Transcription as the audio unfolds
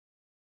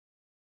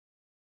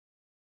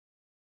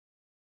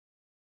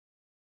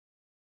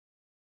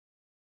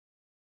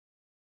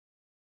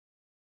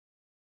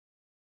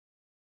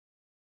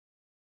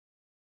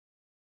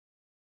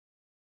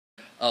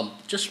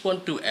Just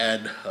want to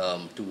add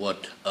to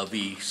what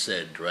Avi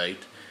said, right?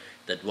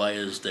 That why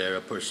is there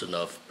a person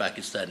of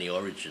Pakistani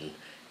origin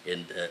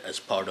as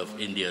part of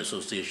India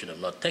Association of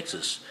North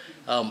Texas?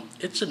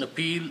 It's an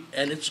appeal,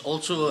 and it's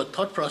also a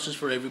thought process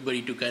for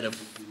everybody to kind of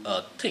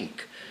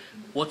think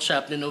what's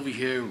happening over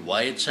here,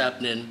 why it's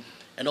happening,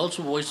 and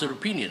also voice their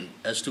opinion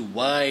as to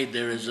why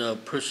there is a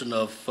person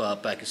of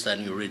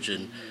Pakistani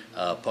origin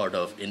part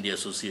of India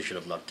Association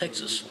of North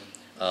Texas.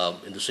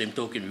 In the same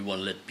token, we want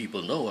to let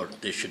people know, or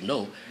they should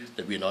know,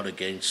 that we're not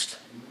against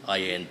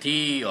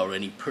IANT or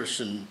any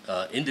person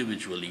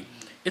individually.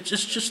 It's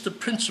just the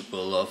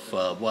principle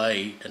of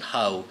why and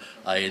how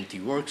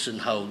IANT works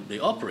and how they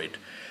operate.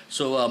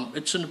 So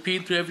it's an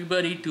appeal to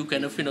everybody to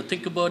kind of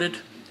think about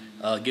it,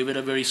 give it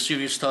a very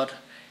serious thought,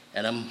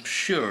 and I'm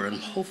sure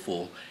and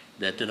hopeful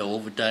that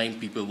over time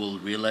people will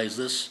realize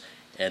this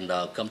and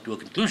come to a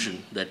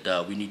conclusion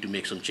that we need to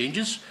make some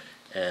changes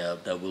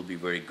that will be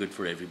very good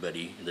for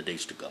everybody in the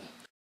days to come.